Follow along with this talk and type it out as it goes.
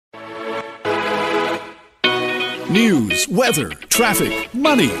News, weather, traffic,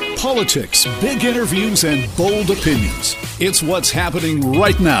 money, politics, big interviews, and bold opinions. It's what's happening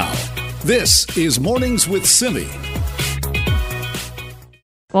right now. This is Mornings with Simi.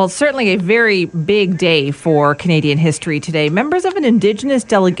 Well, it's certainly a very big day for Canadian history today. Members of an Indigenous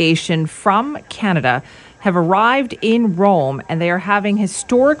delegation from Canada have arrived in Rome, and they are having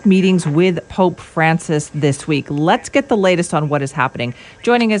historic meetings with Pope Francis this week. Let's get the latest on what is happening.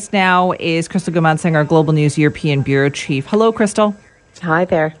 Joining us now is Crystal Gumansing, our Global News European Bureau Chief. Hello, Crystal. Hi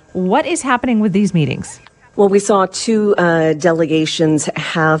there. What is happening with these meetings? Well, we saw two delegations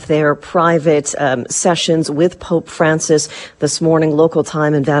have their private sessions with Pope Francis this morning, local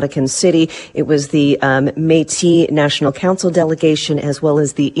time in Vatican City. It was the Métis National Council delegation as well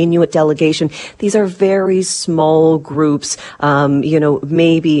as the Inuit delegation. These are very small groups,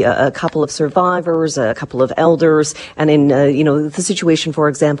 maybe a couple of survivors, a couple of elders. And in, the situation, for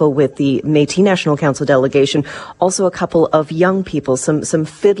example, with the Métis National Council delegation, also a couple of young people, some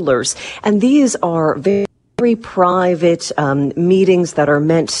fiddlers. And these are very private meetings that are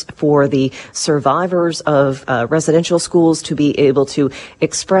meant for the survivors of residential schools to be able to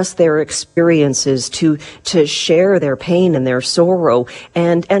express their experiences, to share their pain and their sorrow,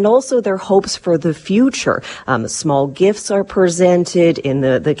 and also their hopes for the future. Small gifts are presented. In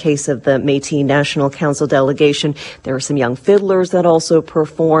the case of the Métis National Council delegation, there are some young fiddlers that also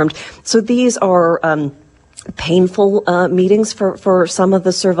performed. So these are painful meetings for some of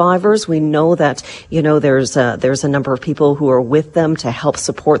the survivors. We know that there's a number of people who are with them to help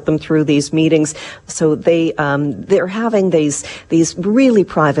support them through these meetings. So they're having these really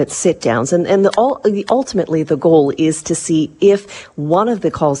private sit downs, and ultimately the goal is to see if one of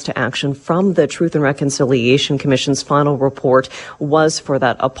the calls to action from the Truth and Reconciliation Commission's final report was for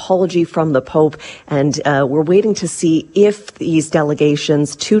that apology from the Pope. And we're waiting to see if these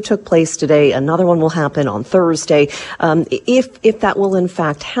delegations, two took place today, another one will happen on Thursday, if that will in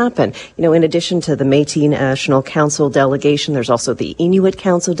fact happen. In addition to the Métis National Council delegation, there's also the Inuit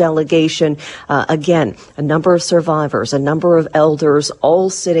Council delegation. Again, a number of survivors, a number of elders, all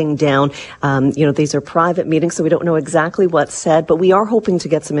sitting down. These are private meetings, so we don't know exactly what's said, but we are hoping to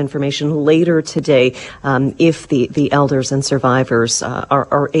get some information later today if the elders and survivors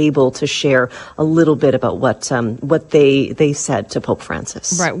are able to share a little bit about what they said to Pope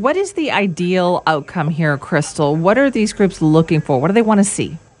Francis. Right. What is the ideal outcome here, Crystal? What are these groups looking for? What do they want to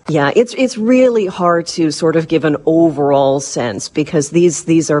see? Yeah, it's really hard to sort of give an overall sense because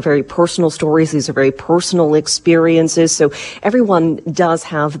these are very personal stories. These are very personal experiences. So everyone does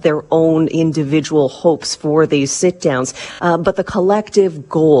have their own individual hopes for these sit downs. But the collective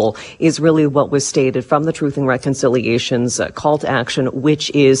goal is really what was stated from the Truth and Reconciliation's call to action, which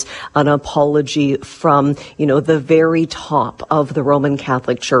is an apology from, the very top of the Roman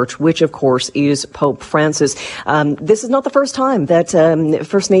Catholic Church, which of course is Pope Francis. This is not the first time that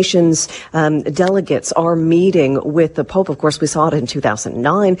First Nations delegates are meeting with the Pope. Of course, we saw it in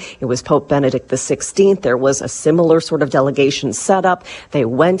 2009. It was Pope Benedict XVI. There was a similar sort of delegation set up. They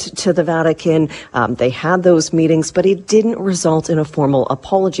went to the Vatican. They had those meetings, but it didn't result in a formal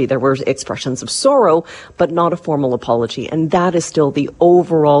apology. There were expressions of sorrow, but not a formal apology. And that is still the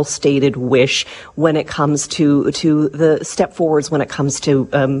overall stated wish when it comes to the step forwards when it comes to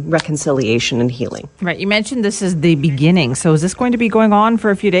reconciliation and healing. Right. You mentioned this is the beginning. So is this going to be going on for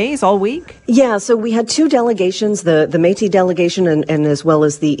a few days, all week? Yeah, so we had two delegations, the Métis delegation and as well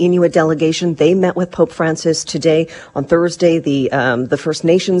as the Inuit delegation. They met with Pope Francis today. On Thursday, the First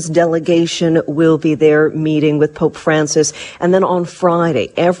Nations delegation will be there meeting with Pope Francis. And then on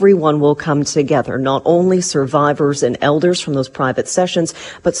Friday, everyone will come together, not only survivors and elders from those private sessions,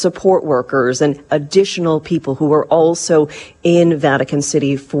 but support workers and additional people who are also in Vatican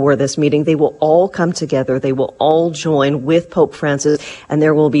City for this meeting. They will all come together. They will all join with Pope Francis, and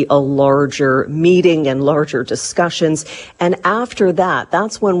there will be a larger meeting and larger discussions. And after that,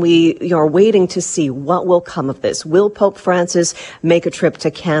 that's when we are waiting to see what will come of this. Will Pope Francis make a trip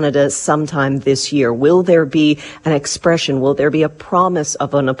to Canada sometime this year? Will there be an expression? Will there be a promise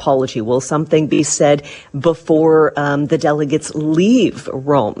of an apology? Will something be said before the delegates leave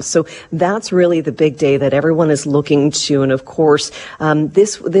Rome? So that's really the big day that everyone is looking to. And of course,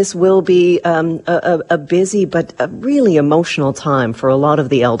 this will be a busy but a really emotional time for a lot of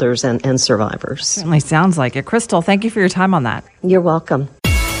the elders and survivors. Certainly sounds like it. Crystal, thank you for your time on that. You're welcome.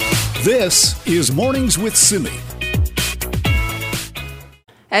 This is Mornings with Simi.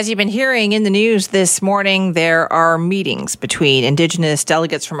 As you've been hearing in the news this morning, there are meetings between Indigenous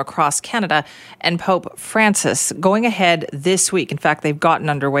delegates from across Canada and Pope Francis going ahead this week. In fact, they've gotten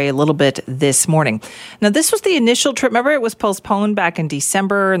underway a little bit this morning. Now, this was the initial trip. Remember, it was postponed back in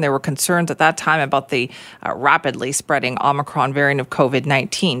December, and there were concerns at that time about the rapidly spreading Omicron variant of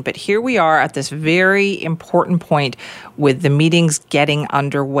COVID-19. But here we are at this very important point with the meetings getting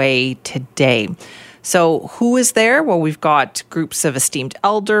underway today. So who is there? Well, we've got groups of esteemed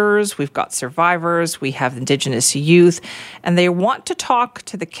elders, we've got survivors, we have Indigenous youth, and they want to talk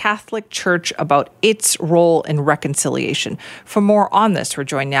to the Catholic Church about its role in reconciliation. For more on this, we're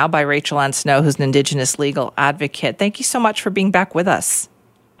joined now by Rachel Ann Snow, who's an Indigenous legal advocate. Thank you so much for being back with us.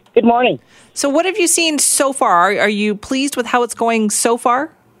 Good morning. So what have you seen so far? Are you pleased with how it's going so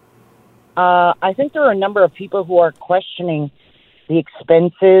far? I think there are a number of people who are questioning the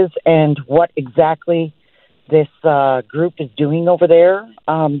expenses and what exactly this group is doing over there,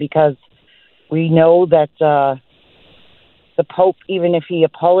 because we know that the Pope, even if he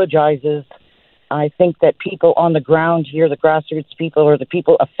apologizes, I think that people on the ground here, the grassroots people or the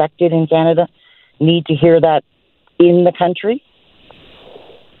people affected in Canada, need to hear that in the country.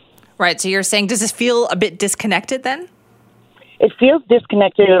 Right. So you're saying, does this feel a bit disconnected then? It feels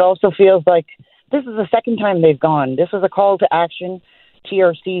disconnected. It also feels like this is the second time they've gone. This is a call to action,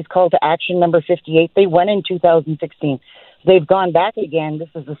 TRC's call to action number 58. They went in 2016. They've gone back again. This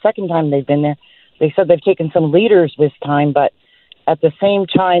is the second time they've been there. They said they've taken some leaders this time, but at the same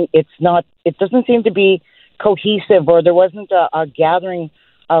time, it doesn't seem to be cohesive, or there wasn't a gathering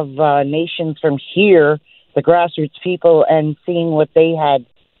of nations from here, the grassroots people, and seeing what they had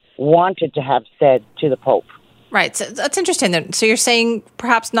wanted to have said to the Pope. Right. So that's interesting. Then. So you're saying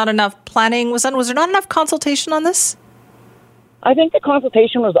perhaps not enough planning was done. Was there not enough consultation on this? I think the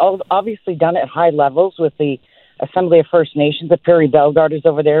consultation was obviously done at high levels with the Assembly of First Nations, the Prairie Bellegarde is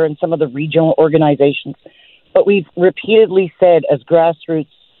over there, and some of the regional organizations. But we've repeatedly said as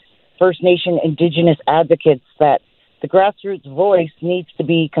grassroots First Nation Indigenous advocates that the grassroots voice needs to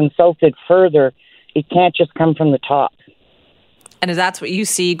be consulted further. It can't just come from the top. And is that what you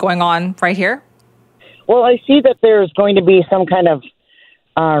see going on right here? Well, I see that there's going to be some kind of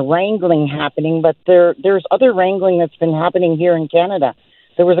wrangling happening, but there's other wrangling that's been happening here in Canada.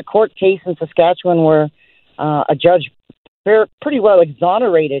 There was a court case in Saskatchewan where a judge pretty well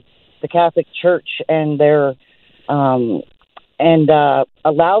exonerated the Catholic Church and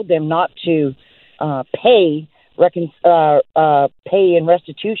allowed them not to pay in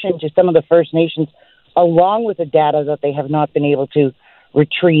restitution to some of the First Nations, along with the data that they have not been able to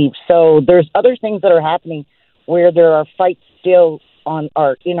retrieve. So there's other things that are happening where there are fights still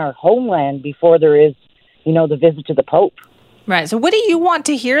in our homeland before there is, the visit to the Pope. Right. So what do you want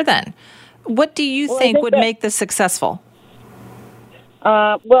to hear then? What do you think would make this successful?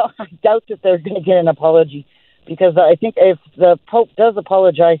 Well, I doubt that they're going to get an apology, because I think if the Pope does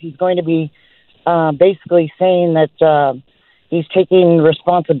apologize, he's going to be basically saying that he's taking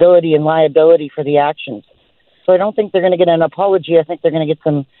responsibility and liability for the actions. So I don't think they're going to get an apology. I think they're going to get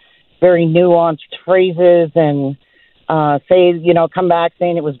some very nuanced phrases and come back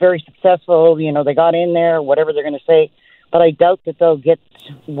saying it was very successful. They got in there, whatever they're going to say. But I doubt that they'll get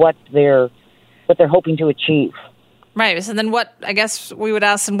what they're hoping to achieve. Right. So then what, I guess we would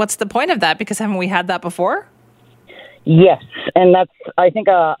ask them, what's the point of that? Because haven't we had that before? Yes. And I think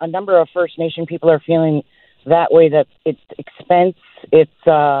a number of First Nation people are feeling that way, that it's expense. It's,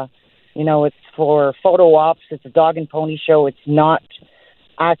 it's for photo ops. It's a dog and pony show. It's not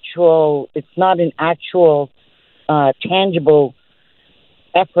an actual tangible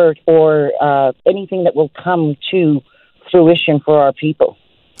effort or anything that will come to fruition for our people.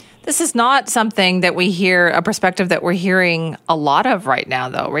 This is not something that we hear, a perspective that we're hearing a lot of right now,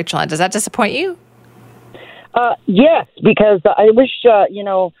 though. Rachel, does that disappoint you? Yes, because I wish,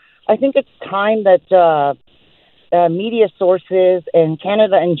 I think it's time that media sources and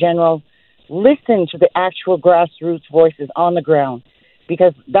Canada in general listen to the actual grassroots voices on the ground,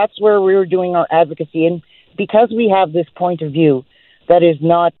 because that's where we're doing our advocacy. And because we have this point of view that is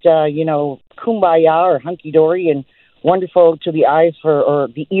not, kumbaya or hunky-dory and wonderful to the eyes or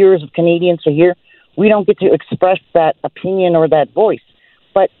the ears of Canadians to hear, we don't get to express that opinion or that voice.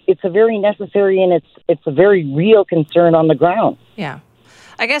 But it's a very necessary and it's a very real concern on the ground. Yeah.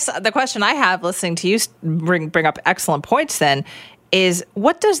 I guess the question I have listening to you bring up excellent points then is,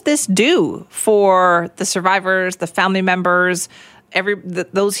 what does this do for the survivors, the family members,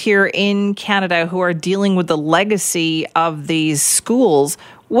 those here in Canada who are dealing with the legacy of these schools?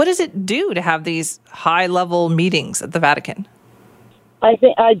 What does it do to have these high-level meetings at the Vatican? I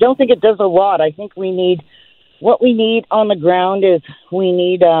don't think it does a lot. I think we need what we need on the ground is we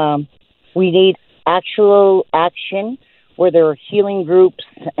need actual action where there are healing groups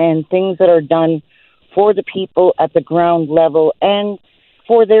and things that are done for the people at the ground level and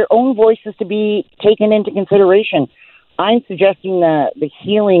for their own voices to be taken into consideration. I'm suggesting the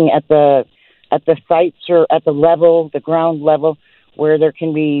healing at the sites or at the ground level, where there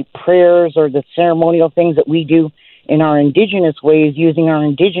can be prayers or the ceremonial things that we do in our Indigenous ways, using our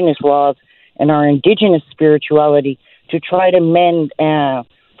Indigenous laws and our Indigenous spirituality to try to mend our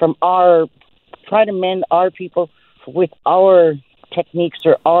people with our techniques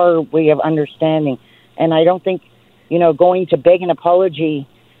or our way of understanding. And I don't think, going to beg an apology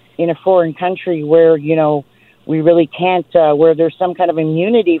in a foreign country where, we really can't, where there's some kind of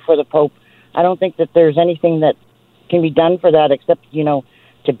immunity for the Pope, I don't think that there's anything that can be done for that except,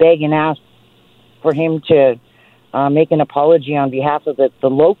 to beg and ask for him to make an apology on behalf of the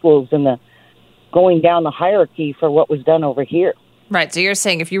locals and the going down the hierarchy for what was done over here. Right. So you're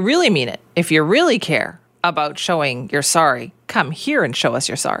saying if you really mean it, if you really care about showing you're sorry, come here and show us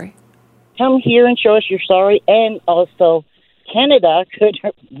you're sorry. Come here and show us you're sorry. And also, Canada could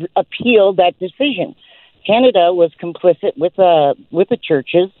appeal that decision. Canada was complicit with the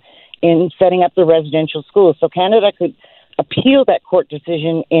churches in setting up the residential schools. So Canada could appeal that court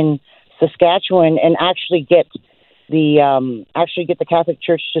decision in Saskatchewan and actually get the Catholic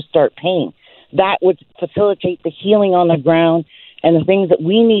Church to start paying. That would facilitate the healing on the ground and the things that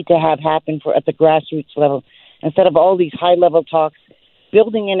we need to have happen at the grassroots level, instead of all these high-level talks,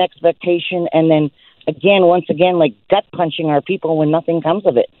 building an expectation, and then, once again, like gut-punching our people when nothing comes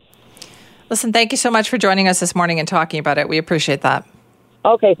of it. Listen, thank you so much for joining us this morning and talking about it. We appreciate that.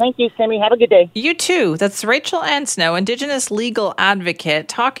 Okay, thank you, Simi. Have a good day. You too. That's Rachel Ann Snow, Indigenous legal advocate,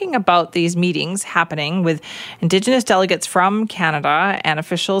 talking about these meetings happening with Indigenous delegates from Canada and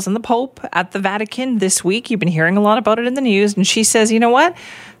officials and the Pope at the Vatican this week. You've been hearing a lot about it in the news. And she says, you know what?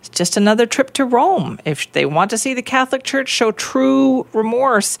 It's just another trip to Rome. If they want to see the Catholic Church show true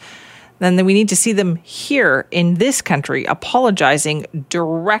remorse, then we need to see them here in this country apologizing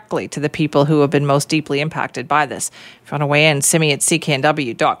directly to the people who have been most deeply impacted by this. If you want to weigh in, Simi at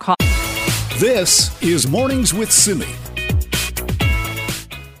cknw.com. This is Mornings with Simi.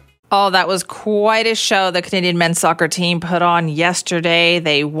 Oh, that was quite a show the Canadian men's soccer team put on yesterday.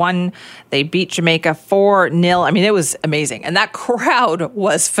 They won. They beat Jamaica 4-0. I mean, it was amazing. And that crowd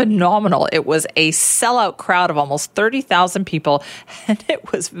was phenomenal. It was a sellout crowd of almost 30,000 people. And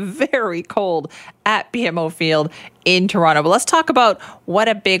it was very cold at BMO Field in Toronto. But let's talk about what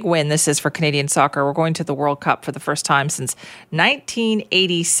a big win this is for Canadian soccer. We're going to the World Cup for the first time since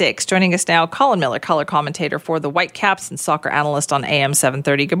 1986. Joining us now, Colin Miller, color commentator for the Whitecaps and soccer analyst on AM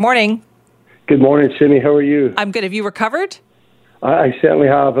 730. Good morning. Good morning, Simi. How are you? I'm good. Have you recovered? I certainly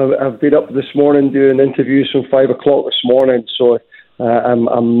have. I've been up this morning doing interviews from 5 o'clock this morning, so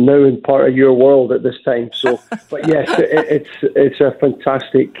I'm now in part of your world at this time. So, but yes, it's a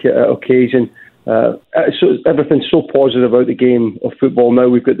fantastic occasion. So everything's so positive about the game of football. Now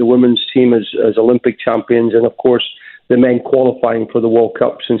we've got the women's team as Olympic champions, and of course the men qualifying for the World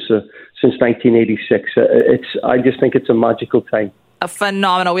Cup since 1986. I just think it's a magical time.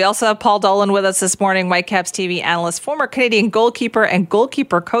 Phenomenal. We also have Paul Dolan with us this morning, Whitecaps TV analyst, former Canadian goalkeeper and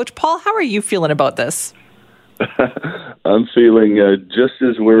goalkeeper coach. Paul, how are you feeling about this? I'm feeling just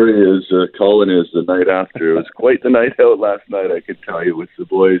as worried as Colin is the night after. It was quite the night out last night, I could tell you, with the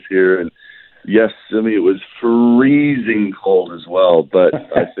boys here. And yes, I mean, it was freezing cold as well, but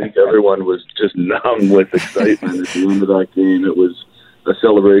I think everyone was just numb with excitement at the end of that game. It was a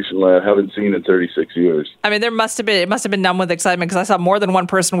celebration like I haven't seen in 36 years. I mean, it must have been numb with excitement, because I saw more than one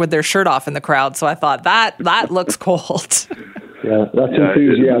person with their shirt off in the crowd. So I thought that looks cold. Yeah, that's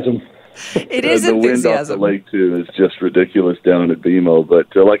enthusiasm. It is the enthusiasm. The wind off the lake too is just ridiculous down at BMO. But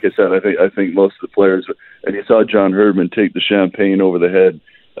like I said, I think most of the players, and you saw John Herdman take the champagne over the head.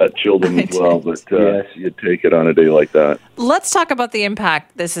 That chilled him as well, but yes, you'd take it on a day like that. Let's talk about the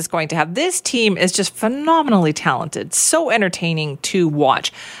impact this is going to have. This team is just phenomenally talented, so entertaining to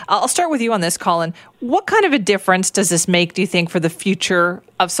watch. I'll start with you on this, Colin. What kind of a difference does this make, do you think, for the future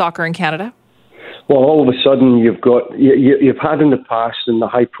of soccer in Canada? Well, all of a sudden you've had in the past, in the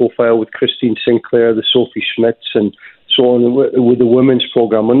high profile with Christine Sinclair, the Sophie Schmidts, and so on, with the women's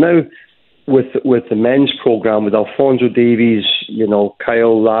program. And now with the men's program, with Alphonso Davies,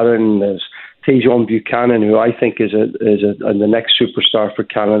 Kyle Larin, there's Tajon Buchanan, who I think is the next superstar for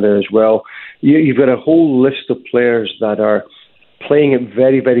Canada as well. You've got a whole list of players that are playing at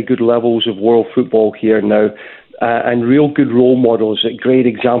very, very good levels of world football here now, and real good role models, great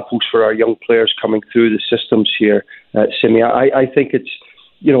examples for our young players coming through the systems here. Simi, I think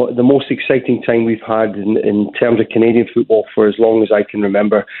the most exciting time we've had in terms of Canadian football for as long as I can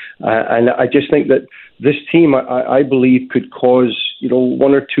remember. And I just think that this team, I believe, could cause,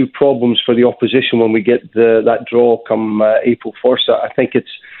 one or two problems for the opposition when we get that draw come April 1st. I think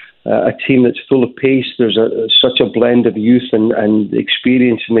it's a team that's full of pace. There's such a blend of youth and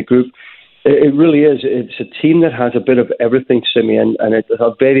experience in the group. It really is. It's a team that has a bit of everything, Simi, and it's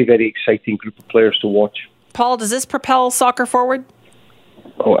a very, very exciting group of players to watch. Paul, does this propel soccer forward?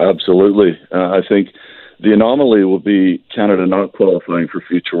 Oh, absolutely. I think the anomaly will be Canada not qualifying for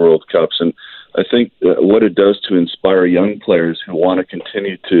future World Cups. And I think what it does to inspire young players who want to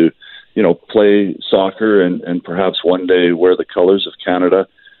continue to, play soccer and perhaps one day wear the colors of Canada.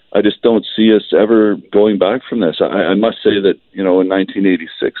 I just don't see us ever going back from this. I must say that, in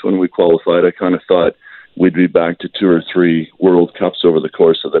 1986 when we qualified, I kind of thought we'd be back to 2 or 3 World Cups over the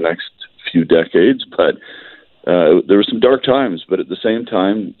course of the next few decades. But there were some dark times. But at the same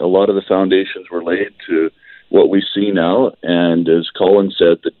time, a lot of the foundations were laid to what we see now. And as Colin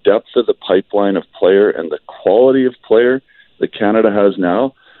said, the depth of the pipeline of player and the quality of player that Canada has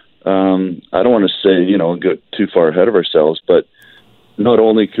now, I don't want to say, go too far ahead of ourselves, but not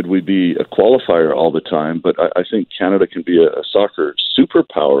only could we be a qualifier all the time, but I think Canada can be a soccer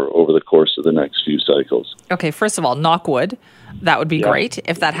superpower over the course of the next few cycles. Okay, first of all, knock wood. That would be great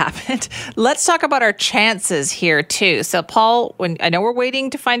if that happened. Let's talk about our chances here, too. So, Paul, I know we're waiting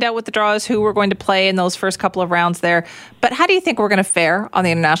to find out what the draw is, who we're going to play in those first couple of rounds there, but how do you think we're going to fare on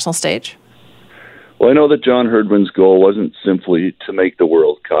the international stage? Well, I know that John Herdman's goal wasn't simply to make the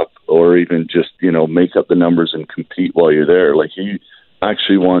World Cup or even just, make up the numbers and compete while you're there. Like, he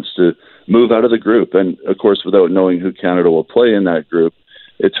actually wants to move out of the group. And, of course, without knowing who Canada will play in that group,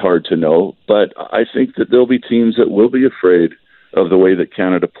 it's hard to know. But I think that there'll be teams that will be afraid of the way that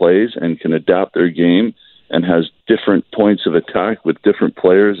Canada plays and can adapt their game and has different points of attack with different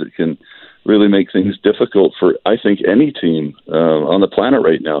players. It can really make things difficult for, I think, any team on the planet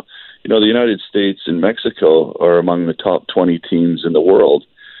right now. The United States and Mexico are among the top 20 teams in the world.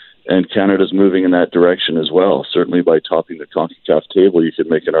 And Canada's moving in that direction as well. Certainly by topping the CONCACAF table, you could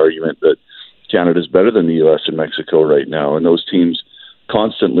make an argument that Canada's better than the U.S. and Mexico right now. And those teams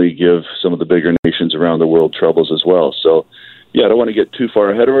constantly give some of the bigger nations around the world troubles as well. So, I don't want to get too far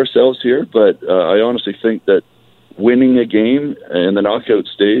ahead of ourselves here, but I honestly think that winning a game in the knockout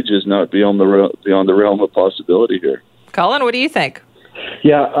stage is not beyond the realm of possibility here. Colin, what do you think?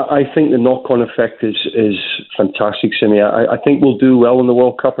 Yeah, I think the knock-on effect is fantastic, Simi. I think we'll do well in the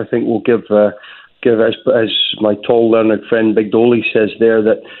World Cup. I think we'll give as my tall, learned friend Big Dolly says there,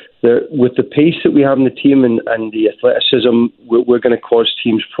 that with the pace that we have in the team and the athleticism, we're going to cause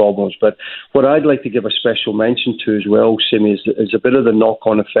teams problems. But what I'd like to give a special mention to as well, Simi, is a bit of the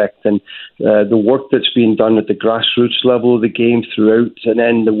knock-on effect and the work that's being done at the grassroots level of the game throughout, and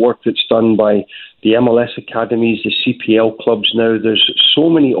then the work that's done by the MLS academies, the CPL clubs now. There's so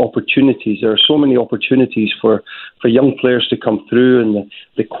many opportunities. There are so many opportunities for young players to come through, and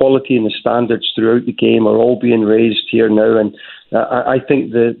the quality and the standards throughout the game are all being raised here now. And I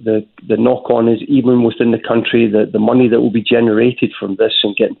think the knock-on is even within the country, the money that will be generated from this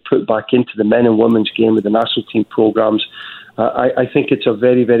and getting put back into the men and women's game with the national team programs. I think it's a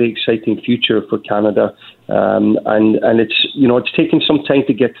very, very exciting future for Canada, and it's taken some time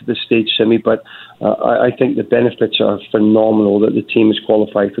to get to this stage, Simi, but I think the benefits are phenomenal that the team is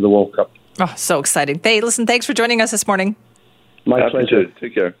qualified for the World Cup. Oh, so exciting! Thanks for joining us this morning. My pleasure.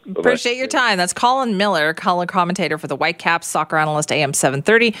 Take care. Bye-bye. Appreciate your time. That's Colin Miller, color commentator for the Whitecaps, soccer analyst AM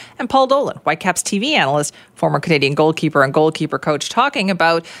 730, and Paul Dolan, Whitecaps TV analyst, former Canadian goalkeeper and goalkeeper coach, talking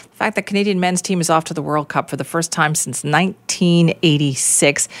about the fact that Canadian men's team is off to the World Cup for the first time since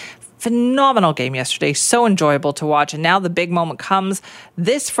 1986. Phenomenal game yesterday, so enjoyable to watch. And now the big moment comes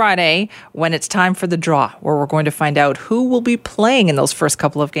this Friday when it's time for the draw, where we're going to find out who will be playing in those first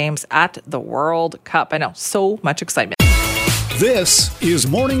couple of games at the World Cup. I know, so much excitement. This is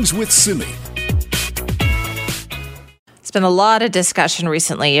Mornings with Simi. There's been a lot of discussion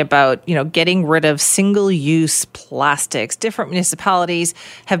recently about, getting rid of single-use plastics. Different municipalities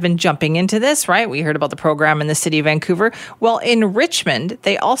have been jumping into this, right? We heard about the program in the city of Vancouver. Well, in Richmond,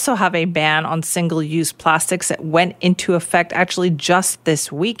 they also have a ban on single-use plastics that went into effect actually just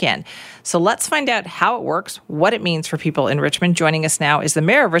this weekend. So let's find out how it works, what it means for people in Richmond. Joining us now is the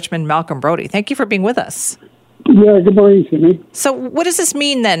Mayor of Richmond, Malcolm Brody. Thank you for being with us. Yeah, good morning, Simi. So what does this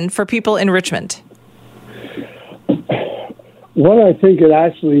mean then for people in Richmond? What I think it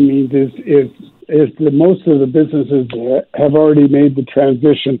actually means is that most of the businesses have already made the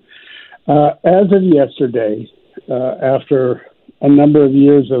transition. As of yesterday, after a number of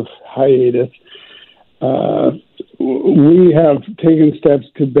years of hiatus, we have taken steps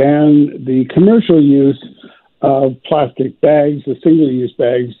to ban the commercial use of plastic bags, the single-use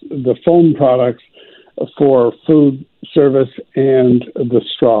bags, the foam products for food service, and the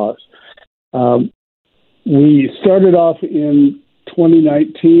straws. We started off in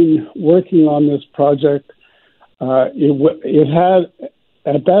 2019 working on this project. It had,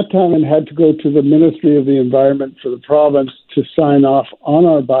 at that time, it had to go to the Ministry of the Environment for the province to sign off on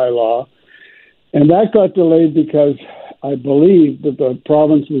our bylaw. And that got delayed because I believe that the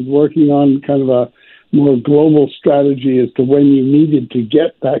province was working on kind of a more global strategy as to when you needed to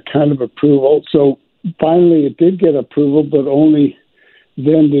get that kind of approval. So finally it did get approval, but only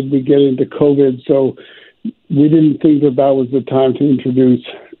then did we get into COVID. So we didn't think that that was the time to introduce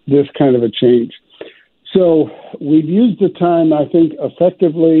this kind of a change. So we've used the time, I think,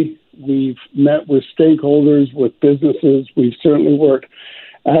 effectively. We've met with stakeholders, with businesses. We've certainly worked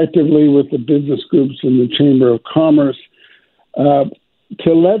actively with the business groups in the Chamber of Commerce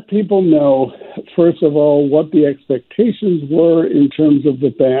to let people know, first of all, what the expectations were in terms of the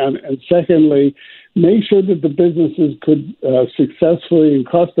ban, and secondly, make sure that the businesses could successfully and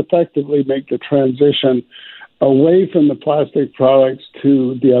cost-effectively make the transition away from the plastic products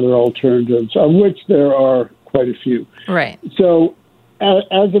to the other alternatives, of which there are quite a few. Right. So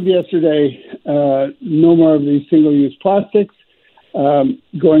as of yesterday, no more of these single-use plastics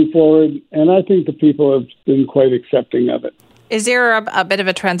going forward, and I think the people have been quite accepting of it. Is there a bit of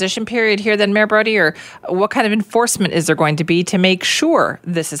a transition period here then, Mayor Brody, or what kind of enforcement is there going to be to make sure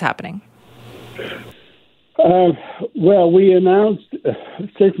this is happening? Well, we announced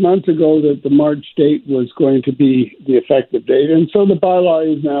 6 months ago that the March date was going to be the effective date, and so the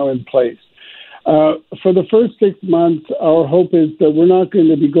bylaw is now in place. For the first 6 months, our hope is that we're not going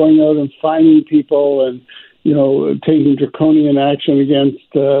to be going out and fining people and taking draconian action against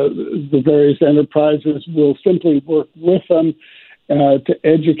the various enterprises. We'll simply work with them to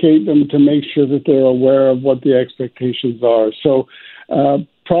educate them, to make sure that they're aware of what the expectations are. So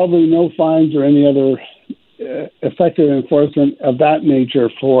probably no fines or any other effective enforcement of that nature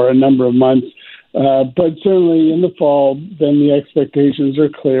for a number of months. But certainly in the fall, then the expectations are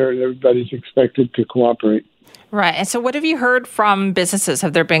clear and everybody's expected to cooperate. Right. And so what have you heard from businesses?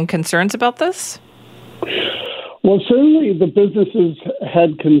 Have there been concerns about this? Well, certainly the businesses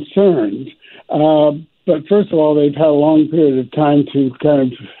had concerns, but first of all, they've had a long period of time to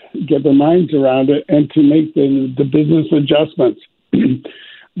kind of get their minds around it and to make the business adjustments.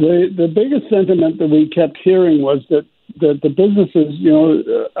 The biggest sentiment that we kept hearing was that the businesses,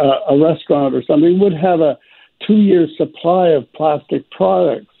 a restaurant or something, would have a 2-year supply of plastic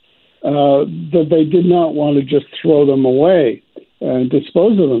products, that they did not want to just throw them away and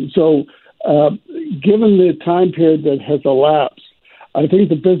dispose of them. So given the time period that has elapsed, I think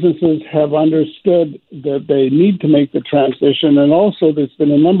the businesses have understood that they need to make the transition, and also there's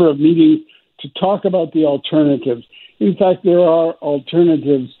been a number of meetings to talk about the alternatives. In fact, there are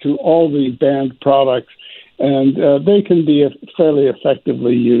alternatives to all the banned products, and they can be fairly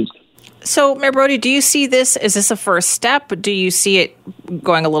effectively used. So, Mayor Brody, do you see this, is this a first step? Do you see it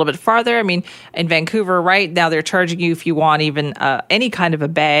going a little bit farther? I mean, in Vancouver right now, they're charging you if you want even any kind of a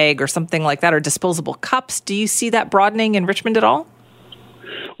bag or something like that, or disposable cups. Do you see that broadening in Richmond at all?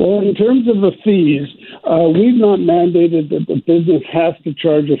 Well, in terms of the fees, we've not mandated that the business has to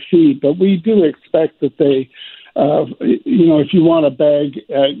charge a fee, but we do expect that they, if you want a bag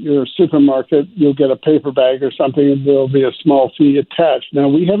at your supermarket, you'll get a paper bag or something, and there'll be a small fee attached. Now,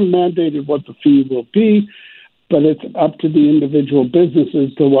 we haven't mandated what the fee will be, but it's up to the individual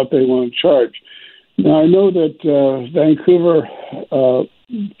businesses to what they want to charge. Now, I know that Vancouver,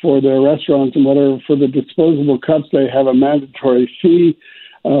 for their restaurants and whatever, for the disposable cups, they have a mandatory fee.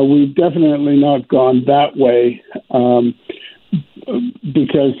 We've definitely not gone that way.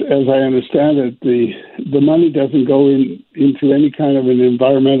 Because, as I understand it, the money doesn't go into any kind of an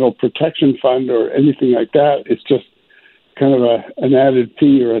environmental protection fund or anything like that. It's just kind of an added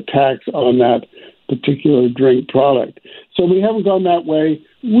fee or a tax on that particular drink product. So we haven't gone that way.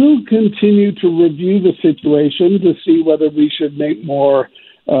 We'll continue to review the situation to see whether we should make more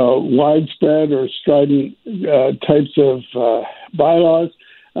widespread or strident types of bylaws.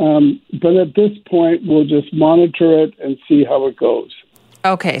 But at this point, we'll just monitor it and see how it goes.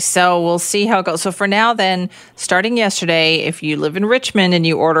 Okay, so we'll see how it goes. So for now then, starting yesterday, if you live in Richmond and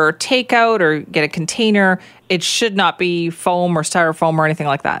you order takeout or get a container, it should not be foam or styrofoam or anything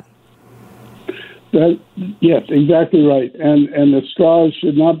like that. Yes, exactly right. And the straws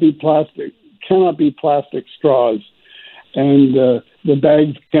should not be plastic, cannot be plastic straws. And the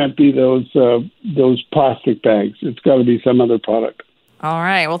bags can't be those plastic bags. It's got to be some other product. All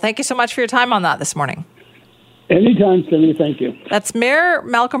right. Well, thank you so much for your time on that this morning. Anytime, Simi. Thank you. That's Mayor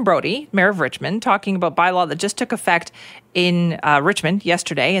Malcolm Brody, Mayor of Richmond, talking about bylaw that just took effect in Richmond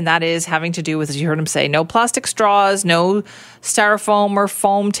yesterday, and that is having to do with, as you heard him say, no plastic straws, no styrofoam or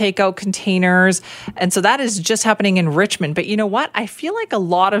foam takeout containers. And so that is just happening in Richmond. But you know what? I feel like a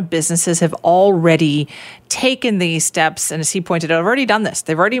lot of businesses have already taken these steps, and as he pointed out, have already done this.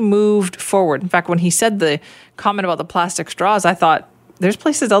 They've already moved forward. In fact, when he said the comment about the plastic straws, I thought, there's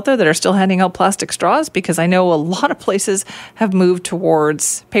places out there that are still handing out plastic straws, because I know a lot of places have moved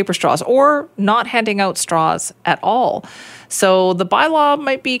towards paper straws or not handing out straws at all. So the bylaw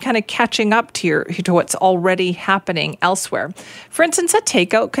might be kind of catching up to what's already happening elsewhere. For instance, a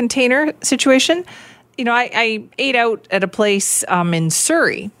takeout container situation. You know, I ate out at a place in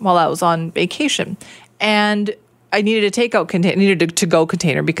Surrey while I was on vacation, and I needed a takeout container, needed a to-go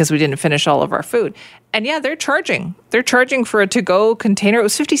container because we didn't finish all of our food. And yeah, they're charging for a to-go container. It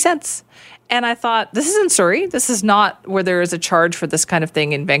was 50 cents. And I thought, this is in Surrey. This is not where there is a charge for this kind of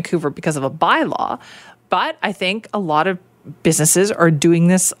thing in Vancouver because of a bylaw. But I think a lot of businesses are doing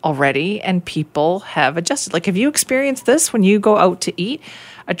this already, and people have adjusted. Like, have you experienced this when you go out to eat?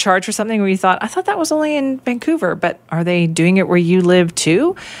 A charge for something where you thought, I thought that was only in Vancouver, but are they doing it where you live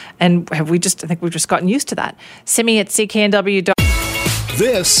too? And I think we've just gotten used to that. Simi at CKNW.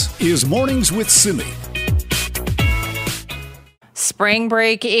 This is Mornings with Simi. Spring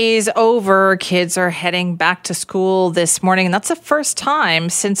break is over. Kids are heading back to school this morning, and that's the first time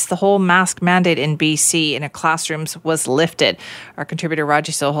since the whole mask mandate in BC in classrooms was lifted. Our contributor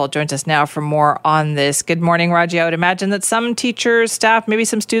Raji Sohal joins us now for more on this. Good morning, Raji. I would imagine that some teachers, staff, maybe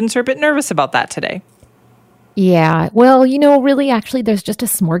some students are a bit nervous about that today. Yeah, well, really, actually, there's just a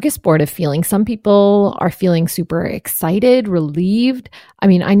smorgasbord of feelings. Some people are feeling super excited, relieved. I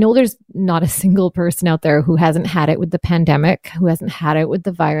mean, I know there's not a single person out there who hasn't had it with the pandemic, who hasn't had it with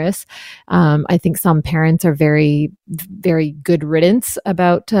the virus. I think some parents are very, very good riddance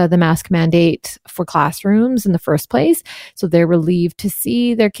about the mask mandate for classrooms in the first place. So they're relieved to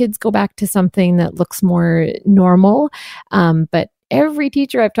see their kids go back to something that looks more normal. But every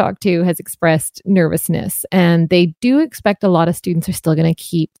teacher I've talked to has expressed nervousness, and they do expect a lot of students are still going to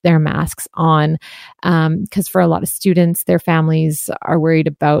keep their masks on, because for a lot of students, their families are worried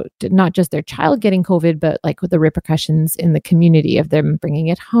about not just their child getting COVID, but like with the repercussions in the community of them bringing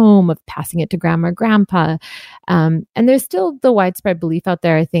it home, of passing it to grandma or grandpa. And there's still the widespread belief out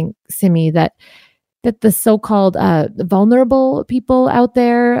there, I think, Simi, that the so-called vulnerable people out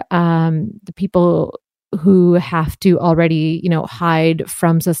there, the people who have to already, hide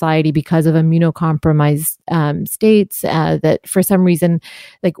from society because of immunocompromised states, that for some reason,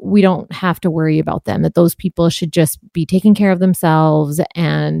 like, we don't have to worry about them, that those people should just be taking care of themselves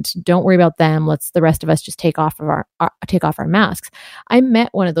and don't worry about them. Let's the rest of us just take off our masks. I met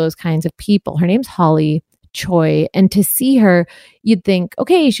one of those kinds of people. Her name's Holly Choi. And to see her, you'd think,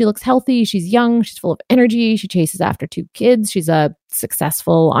 okay, she looks healthy. She's young. She's full of energy. She chases after 2 kids. She's a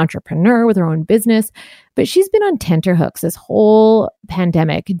successful entrepreneur with her own business. But she's been on tenterhooks this whole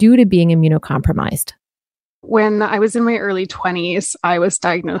pandemic due to being immunocompromised. When I was in my early 20s, I was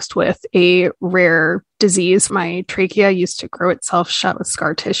diagnosed with a rare disease. My trachea used to grow itself shut with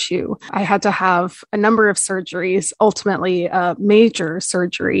scar tissue. I had to have a number of surgeries, ultimately a major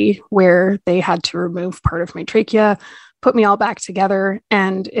surgery where they had to remove part of my trachea, put me all back together,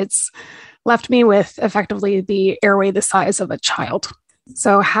 and it's left me with effectively the airway the size of a child.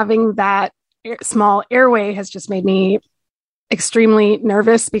 So having that small airway has just made me extremely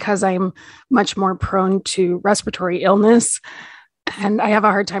nervous because I'm much more prone to respiratory illness, and I have a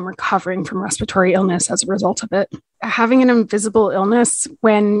hard time recovering from respiratory illness as a result of it. Having an invisible illness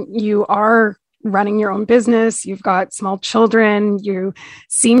when you are running your own business, you've got small children, you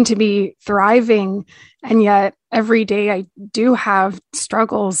seem to be thriving, and yet every day I do have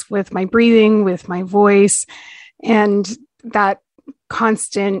struggles with my breathing, with my voice, and that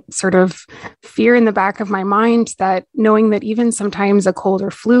constant sort of fear in the back of my mind, that knowing that even sometimes a cold or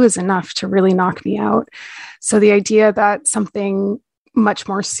flu is enough to really knock me out. So the idea that something much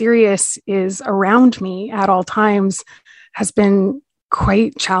more serious is around me at all times has been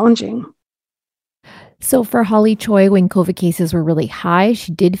quite challenging. So for Holly Choi, when COVID cases were really high,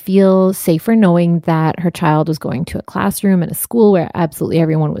 she did feel safer knowing that her child was going to a classroom and a school where absolutely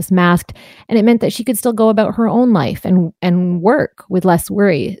everyone was masked. And it meant that she could still go about her own life and work with less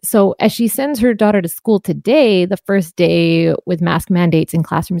worry. So as she sends her daughter to school today, the first day with mask mandates in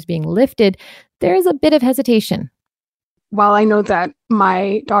classrooms being lifted, there's a bit of hesitation. While I know that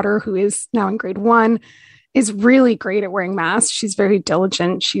my daughter, who is now in grade 1, is really great at wearing masks. She's very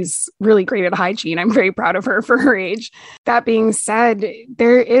diligent. She's really great at hygiene. I'm very proud of her for her age. That being said,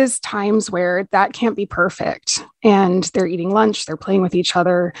 there is times where that can't be perfect, and they're eating lunch, they're playing with each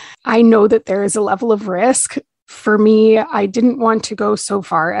other. I know that there is a level of risk. For me, I didn't want to go so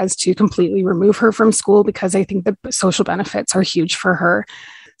far as to completely remove her from school because I think the social benefits are huge for her.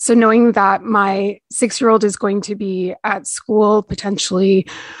 So knowing that my 6-year-old is going to be at school potentially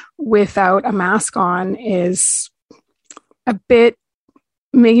without a mask on is a bit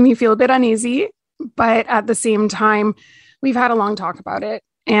making me feel a bit uneasy. But at the same time, we've had a long talk about it.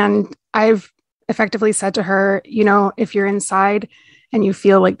 And I've effectively said to her, if you're inside and you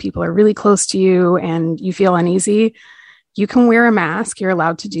feel like people are really close to you and you feel uneasy, you can wear a mask. You're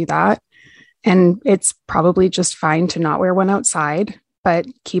allowed to do that. And it's probably just fine to not wear one outside, but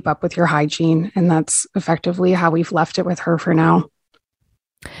keep up with your hygiene. And that's effectively how we've left it with her for now.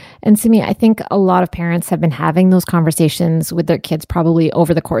 And Simi, I think a lot of parents have been having those conversations with their kids probably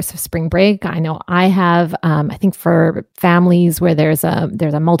over the course of spring break. I know I have. I think for families where there's a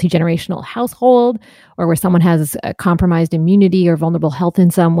multi-generational household or where someone has a compromised immunity or vulnerable health in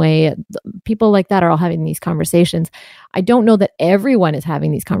some way, people like that are all having these conversations. I don't know that everyone is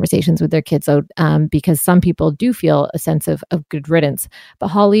having these conversations with their kids because some people do feel a sense of good riddance. But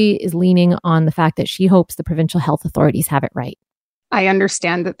Holly is leaning on the fact that she hopes the provincial health authorities have it right. I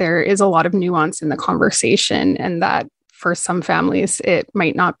understand that there is a lot of nuance in the conversation and that for some families, it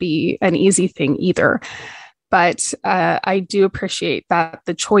might not be an easy thing either. But I do appreciate that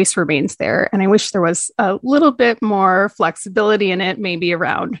the choice remains there. And I wish there was a little bit more flexibility in it, maybe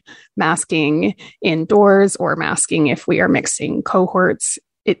around masking indoors or masking if we are mixing cohorts.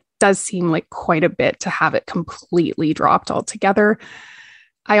 It does seem like quite a bit to have it completely dropped altogether.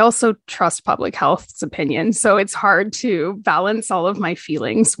 I also trust public health's opinion, so it's hard to balance all of my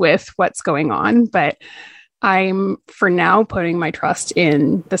feelings with what's going on. But I'm, for now, putting my trust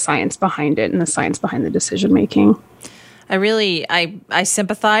in the science behind it and the science behind the decision making. I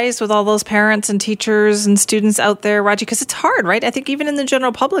sympathize with all those parents and teachers and students out there, Raji, because it's hard, right? I think even in the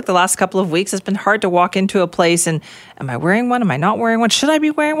general public, the last couple of weeks, it's been hard to walk into a place and, am I wearing one? Am I not wearing one? Should I be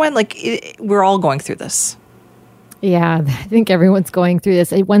wearing one? We're all going through this. Yeah, I think everyone's going through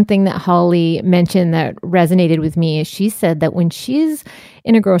this. One thing that Holly mentioned that resonated with me is she said that when she's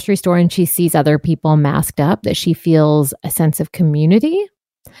in a grocery store and she sees other people masked up, that she feels a sense of community.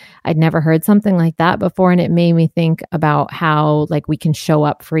 I'd never heard something like that before, and it made me think about how we can show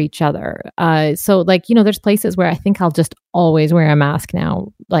up for each other. So there's places where I think I'll just always wear a mask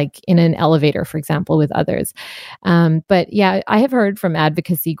now, like in an elevator, for example, with others. But yeah, I have heard from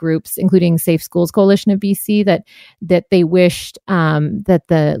advocacy groups, including Safe Schools Coalition of BC, that they wished that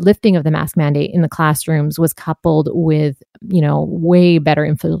the lifting of the mask mandate in the classrooms was coupled with way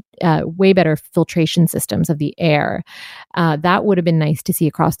better filtration systems of the air. That would have been nice to see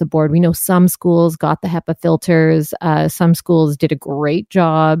across the board. We know some schools got the HEPA filters. Some schools did a great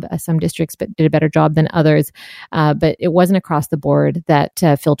job. Some districts did a better job than others. But it wasn't across the board that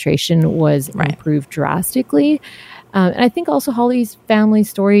filtration was improved drastically. And I think also Holly's family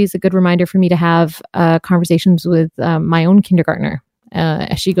story is a good reminder for me to have conversations with my own kindergartner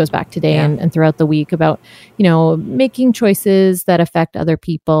as she goes back today and throughout the week about, making choices that affect other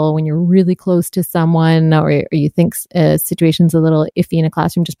people when you're really close to someone or you think a situation's a little iffy in a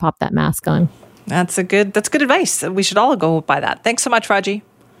classroom, just pop that mask on. That's good advice. We should all go by that. Thanks so much, Raji.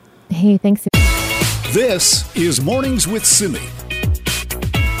 Hey, thanks. This is Mornings with Simi.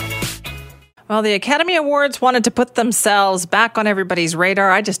 Well, the Academy Awards wanted to put themselves back on everybody's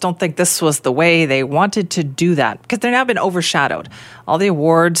radar. I just don't think this was the way they wanted to do that because they've now been overshadowed. All the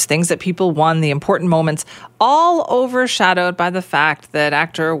awards, things that people won, the important moments, all overshadowed by the fact that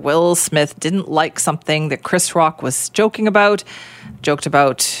actor Will Smith didn't like something that Chris Rock was joked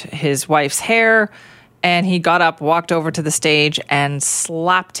about his wife's hair, and he got up, walked over to the stage, and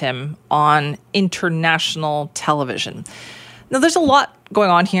slapped him on international television. Now, there's a lot going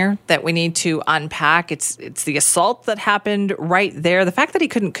on here that we need to unpack. It's the assault that happened right there, the fact that he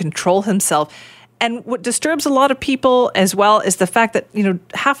couldn't control himself. And what disturbs a lot of people as well is the fact that,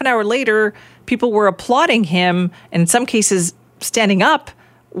 half an hour later, people were applauding him, and in some cases standing up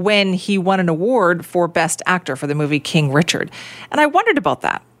when he won an award for Best Actor for the movie King Richard. And I wondered about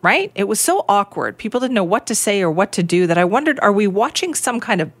that, right? It was so awkward. People didn't know what to say or what to do that I wondered, are we watching some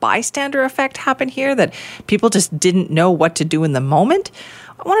kind of bystander effect happen here that people just didn't know what to do in the moment?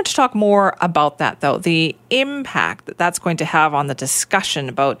 I wanted to talk more about that, though, the impact that that's going to have on the discussion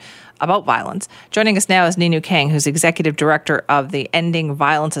about violence. Joining us now is Ninu Kang, who's Executive Director of the Ending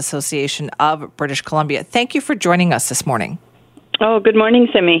Violence Association of British Columbia. Thank you for joining us this morning. Oh, good morning,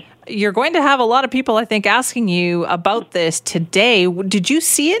 Simi. You're going to have a lot of people, I think, asking you about this today. Did you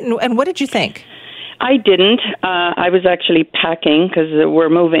see it, and what did you think? I didn't. I was actually packing because we're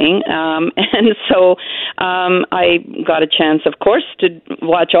moving. And so I got a chance, of course, to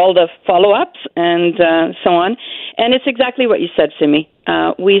watch all the follow-ups and so on. And it's exactly what you said, Simi.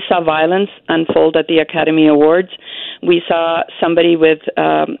 We saw violence unfold at the Academy Awards. We saw somebody with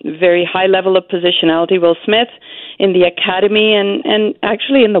very high level of positionality, Will Smith, in the Academy and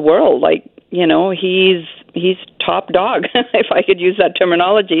actually in the world. Like, you know, he's top dog, if I could use that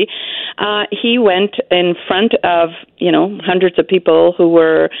terminology. He went in front of, you know, hundreds of people who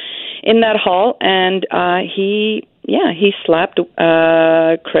were in that hall, and he slapped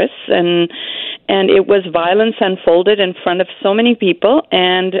Chris, and it was violence unfolded in front of so many people,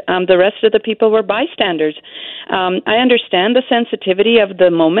 and the rest of the people were bystanders. I understand the sensitivity of the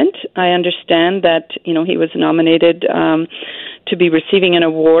moment. I understand that, you know, he was nominated to be receiving an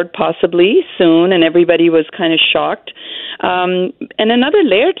award possibly soon, and everybody was kind of shocked. And another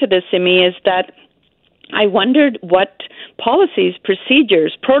layer to this, Simi, is that I wondered what policies,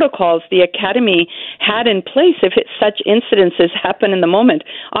 procedures, protocols the Academy had in place if such incidences happen in the moment.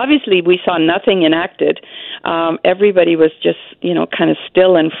 Obviously, we saw nothing enacted. Everybody was just, you know, kind of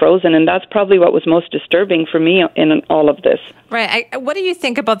still and frozen, and that's probably what was most disturbing for me in all of this. Right. What do you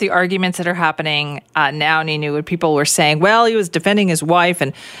think about the arguments that are happening now, Ninu, when people were saying, well, he was defending his wife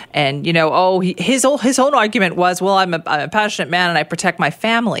and you know, his own argument was, well, I'm a passionate man and I protect my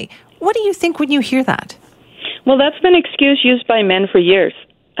family. What do you think when you hear that? Well, that's been an excuse used by men for years.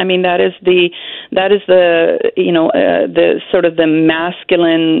 I mean, that is the you know, the sort of the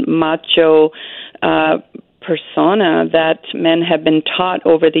masculine macho persona that men have been taught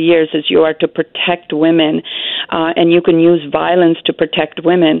over the years is you are to protect women, and you can use violence to protect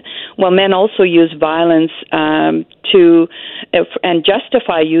women. Well, men also use violence to and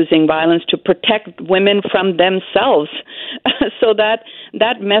justify using violence to protect women from themselves. So that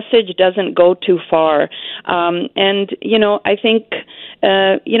message doesn't go too far. And you know, I think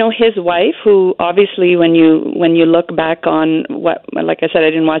you know, his wife, who obviously when you look back on what, like I said, I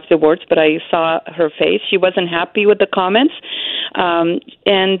didn't watch the awards, but I saw her face. She wasn't happy with the comments,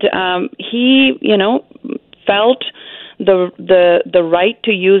 and he, you know, felt the right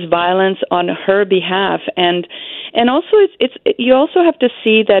to use violence on her behalf, and also it's you also have to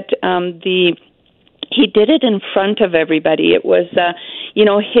see that he did it in front of everybody. It was you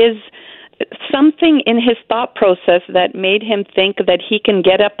know, something in his thought process that made him think that he can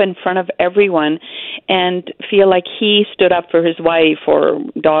get up in front of everyone and feel like he stood up for his wife or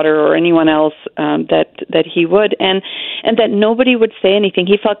daughter or anyone else that he would, and that nobody would say anything.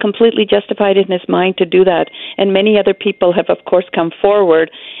 He felt completely justified in his mind to do that, and many other people have, of course, come forward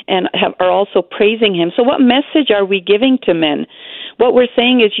and are also praising him. So what message are we giving to men? What we're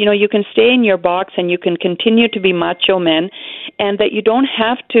saying is, you know, you can stay in your box and you can continue to be macho men, and that you don't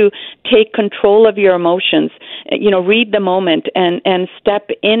have to take control of your emotions. You know, read the moment and step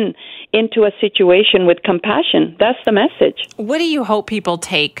into a situation with compassion. That's the message. What do you hope people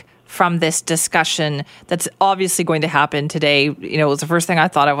take from this discussion that's obviously going to happen today? You know, it was the first thing I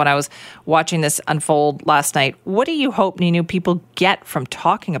thought of when I was watching this unfold last night. What do you hope, Ninu, people get from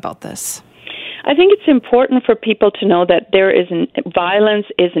talking about this? I think it's important for people to know that violence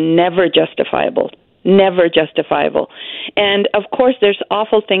is never justifiable. Never justifiable. And of course there's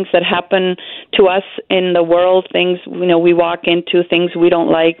awful things that happen to us in the world, things, you know, we walk into, things we don't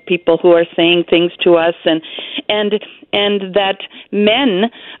like, people who are saying things to us, and that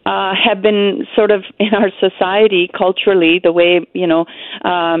men have been sort of in our society culturally, the way, you know,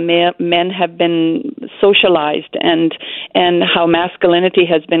 men have been socialized and how masculinity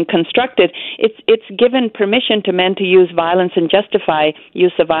has been constructed. It's given permission to men to use violence and justify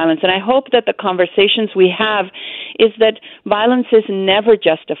use of violence. And I hope that the conversation we have is that violence is never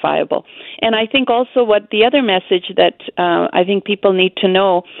justifiable. And I think also what the other message that I think people need to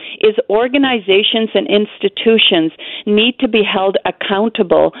know is organizations and institutions need to be held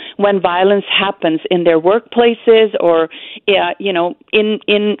accountable when violence happens in their workplaces or you know,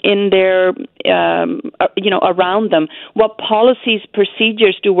 in their you know, around them. What policies,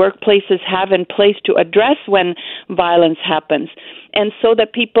 procedures do workplaces have in place to address when violence happens? And so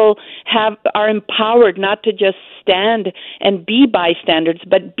that people are empowered not to just stand and be bystanders,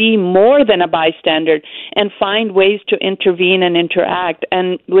 but be more than a bystander and find ways to intervene and interact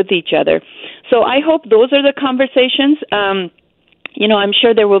and with each other. So I hope those are the conversations. You know, I'm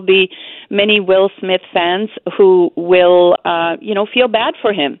sure there will be many Will Smith fans who will, you know, feel bad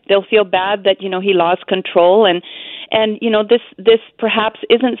for him. They'll feel bad that, you know, he lost control, and you know, this perhaps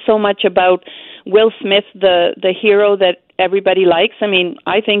isn't so much about Will Smith, the hero that everybody likes. I mean,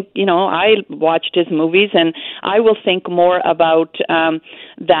 I think, I watched his movies, and I will think more about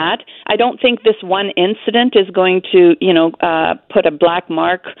that. I don't think this one incident is going to, put a black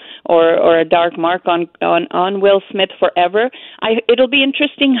mark or a dark mark on Will Smith forever. It'll be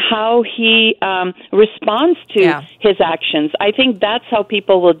interesting how he responds to his actions. I think that's how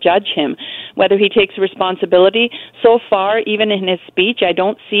people will judge him, whether he takes responsibility. So far, even in his speech, I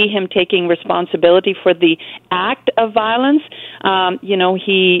don't see him taking responsibility for the act of violence.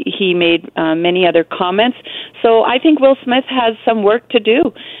 He made many other comments. So I think Will Smith has some work to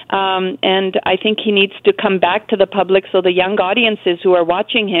do. And I think he needs to come back to the public so the young audiences who are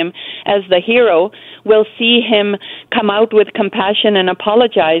watching him as the hero will see him come out with compassion and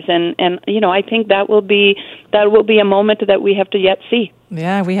apologize. And I think that will be a moment that we have to yet see.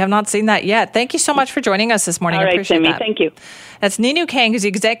 Yeah, we have not seen that yet. Thank you so much for joining us this morning. All right, I appreciate Simi, that. thank you. That's Ninu Kang, who's the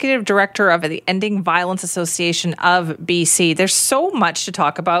Executive Director of the Ending Violence Association of BC. There's so much to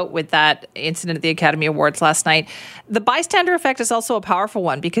talk about with that incident at the Academy Awards last night. The bystander effect is also a powerful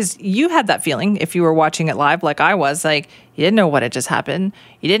one, because you had that feeling if you were watching it live like I was, like you didn't know what had just happened.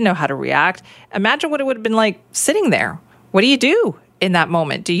 You didn't know how to react. Imagine what it would have been like sitting there. What do you do in that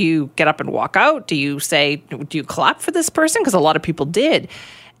moment? Do you get up and walk out? Do you clap for this person? Because a lot of people did.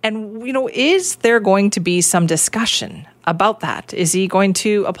 And, is there going to be some discussion about that? Is he going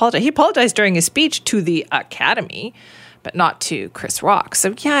to apologize? He apologized during his speech to the Academy, but not to Chris Rock.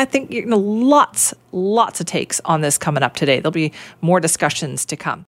 So, yeah, I think lots of takes on this coming up today. There'll be more discussions to come.